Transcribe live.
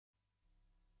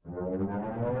Kool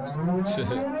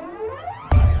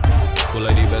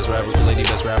A.D, best rapper. Kool A.D,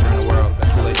 best rapper in the world.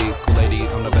 Kool A.D,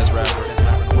 I'm the best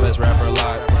rapper. Best rapper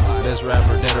alive. Best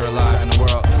rapper dead or alive in the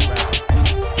world.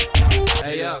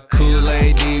 Hey yo, Kool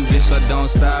A.D, bitch, I don't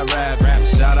stop rapping.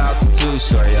 Shout out to Too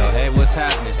Short, yo. Hey, what's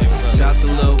happening? Shout to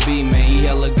Lil B, man, he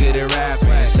hella good at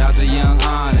rapping. Shout to Young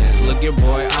Honest, look your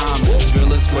boy Amish.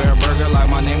 Grill a square burger like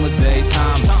my name was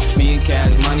Daytime. Me and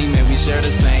Cash Money, man, we share the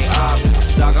same office.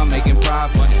 Dog, I'm making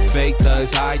profit. Fake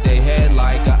thugs hide they head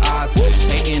like an ostrich.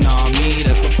 Hating on me,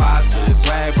 that's preposterous.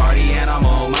 Swag party and I'm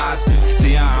on my street.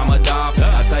 See, I'm a dog,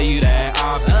 I tell you that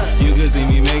often. You can see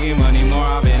me making money more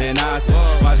often than I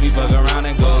said. Watch me fuck around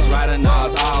and goes right and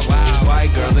nose all wild.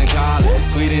 White girls in college,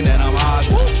 sweeter than I'm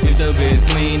awesome. If the bitch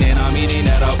clean and I'm eating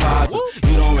at a pasta.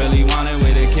 You don't really want it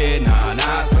with a kid,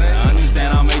 nah, son.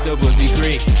 Understand I'll make the pussy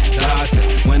creep.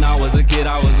 When I was a kid,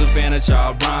 I was a fan of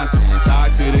Charles Bronson.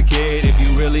 Talk to the kid if you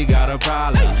really got a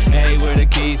problem. Hey, where the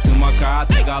keys to my car? I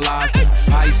think I lost it.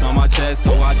 Ice on my chest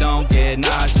so I don't get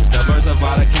nauseous.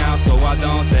 Diversify the count so I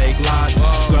don't take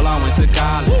losses. Girl, I went to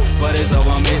college, but it's so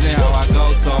amazing how I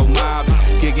go so mobbing.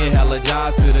 Kicking hella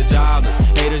jobs to the jobless.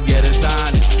 Haters get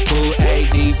astonished. Kool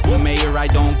A.D for mayor, I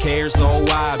don't care, so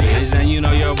why, bitch? And you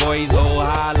know your boy's so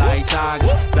high like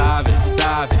chocolate. Stop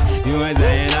it, you ain't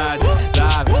saying nothing.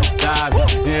 Stop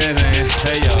it, you ain't saying.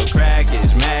 Hey yo,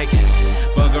 crackish, mackish.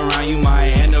 Fuck around, you might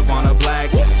end up on a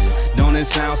blacklist. Don't it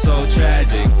sound so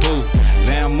tragic? Poof,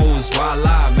 Van moves,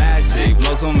 voila, magic.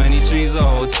 Blow so many trees, a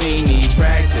whole team need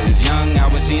practice. Young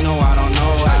Albertino, I don't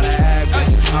know how to act,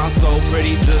 bitch. I'm so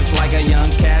pretty, just like a young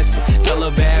Cassie. Tell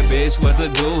a bad bitch what to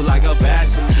do, like a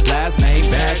fashion. Last name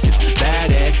Bashis,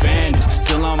 badass Spanish.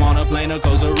 Still I'm on a plane to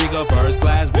Costa Rica, first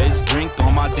class, bitch. Drink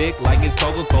on my dick like it's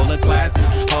Coca-Cola Classic.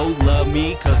 Hoes love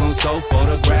me cause I'm so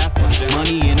photographic.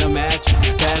 Money in a mattress,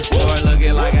 fast forward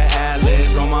looking like an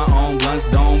atlas. Roll my own blunts,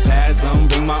 don't pass them.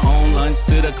 Bring my own lunch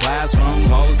to the classroom.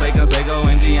 Hoes take a Seiko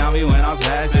and Giambi when I'm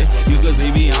smashing. You could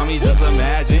see beyond me, just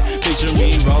imagine. Picture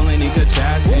me rolling in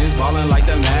contraptions, ballin' like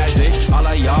the Magic. All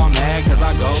of y'all mad cause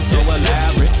I go so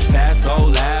elaborate. Pass so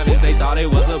lavish, they thought it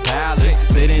was a palace.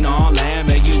 Sitting on land,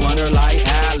 make you wonder like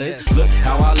Alice. Look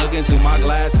how I look into my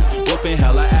glasses, whooping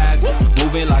hella ass.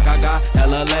 Moving like I got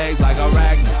hella legs like a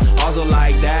ragnar. Also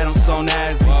like that, I'm so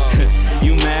nasty.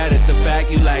 You mad at the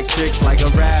fact you like tricks like a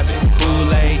rabbit.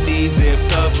 Kool A.D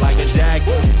zipped up like a jacket.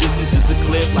 This is just a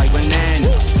clip like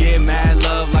bananas. Get mad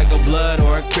love like a blood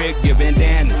or a crick, give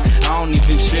bandanas. I don't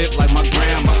even trip like my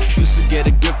grandma. Used to get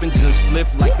a grip and just flip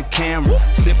like the camera.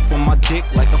 Sip on my dick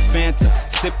like a Fanta.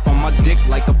 Sip on my dick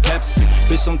like a Pepsi.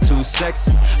 Bitch, I'm too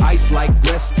sexy. Ice like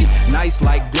Gretzky, nice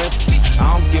like Gretzky.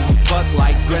 I don't give a fuck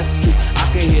like Gretzky.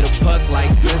 I can hit a puck like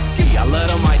Gretzky. I love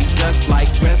the Mighty Ducks like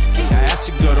Gretzky. I asked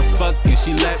your girl to fuck and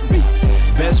she let me.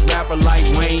 Best rapper like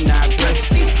Wayne, not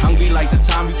Gretzky. Hungry like the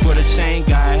time before the chain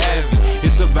got heavy.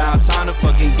 It's about time the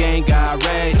fucking gang got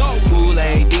ready. Kool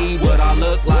A.D, but I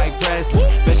look like Presley.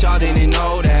 Bet y'all didn't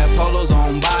know that Polo's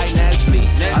owned by Nestle.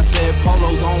 I said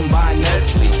Polo's owned by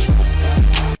Nestle.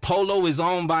 Polo is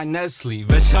owned by Nestle.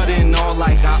 Bet y'all didn't know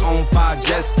like I own 5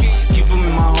 jet skis. Keep them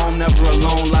in my home, never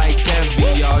alone like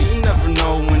Kevin. Y'all, you never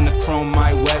know when the chrome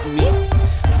might wet me.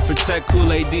 Protect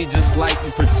Kool A.D just like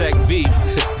you protect V.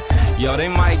 Yo, they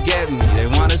might get me. They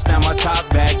wanna snap my top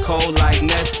back cold like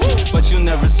Nestle. But you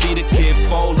never see the kid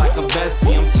fold like a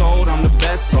Bessie. I'm told I'm the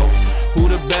best, so who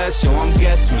the best? Yo, I'm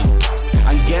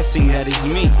guessing that it's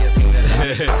me.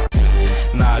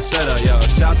 Nah, shut up, yo.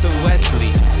 Shout to Wesley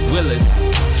Willis.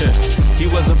 He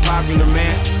was a popular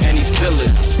man, and he still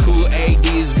is. Kool A.D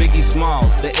is Biggie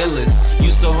Smalls, the illest.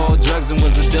 Used to hold drugs and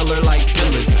was a dealer like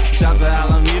Phyllis. Shout to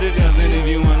Alameda, cousin, if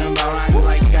you wondering about rhymes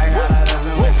like I got a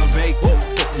dozen like a baker.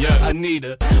 Yeah,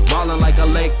 Anita, ballin' like a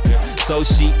Laker, so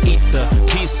she eat the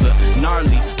pizza.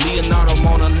 Gnarly, Leonardo,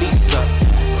 Mona Lisa.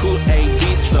 Kool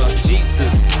A.D, so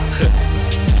Jesus.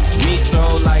 Me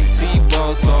throw like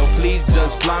T-Bow, so please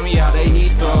just fly me out of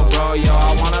Heathrow, bro. Yo,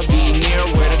 I wanna be near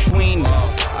where the queen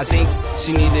is. I think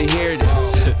she need to hear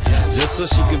this, just so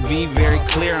she could be very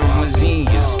clear I'm a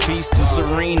genius. Peace to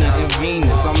Serena and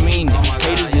Venus, I mean it.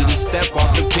 Haters need to step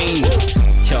off the penis.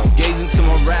 Yo, gaze into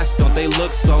my raps, don't they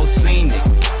look so scenic?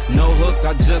 No hook,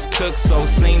 I just cook so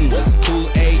seamless. Kool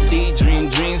A.D, dream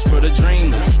dreams for the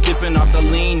dreamers. Dipping off the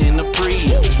lean in the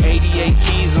Prius. 88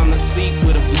 keys on the seat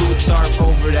with a blue tarp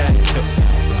over that.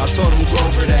 I told him go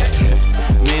over that.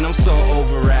 Man, I'm so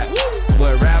over rap.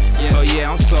 What rap? Oh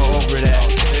yeah, I'm so over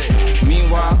that.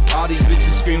 Meanwhile, all these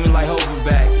bitches screaming like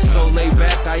Hoverback. So laid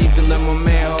back, I even let my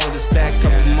man hold a stack.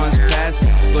 Couple months past,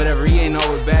 whatever, he ain't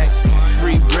know it back.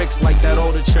 Free bricks like that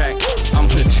older track. I'm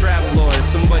a trap lord.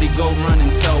 Somebody go run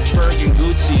and tell Ferg and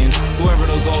Gucci and whoever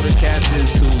those old older cats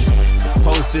is who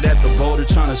posted at the boulder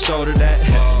trying to shoulder that.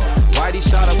 Why'd he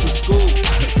shot up the school?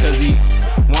 Cause he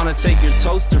wanna take your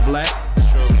toaster black.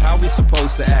 How we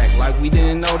supposed to act? Like we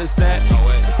didn't notice that?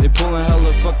 They pulling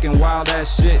hella fucking wild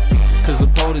ass shit, cause the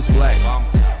POTUS black.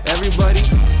 Everybody,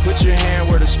 put your hand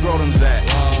where the scrotum's at.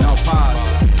 Now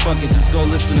pause, fuck it, just go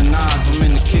listen to Nas. I'm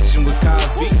in the kitchen with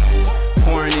Cosby,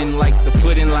 pouring in like the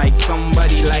pudding, like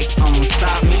somebody like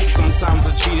stop me. Sometimes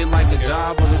I treat it like a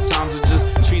job, other times I just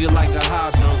treat it like a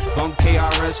hobby. Bump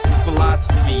KRS for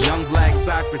philosophy, young black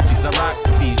Socrates, I rock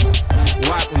with these.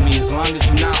 Walk with me as long as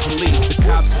you're not police. The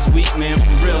cops is weak, man,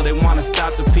 for real, they wanna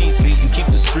stop the peace and keep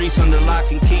the streets under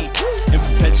lock and key and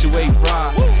perpetuate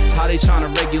fraud. How they tryna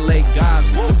regulate guys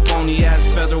with the phony ass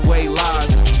featherweight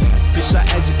lies. Bitch, I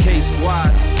educate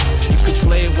squads. You could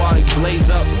play it while you blaze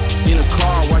up in a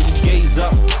car while you gaze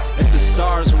up at the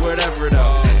stars or whatever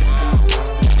though.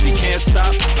 If you can't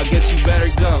stop, I guess you better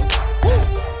go.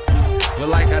 But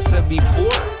like I said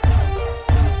before,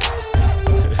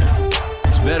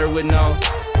 it's better with no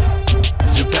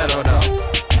Geppetto though.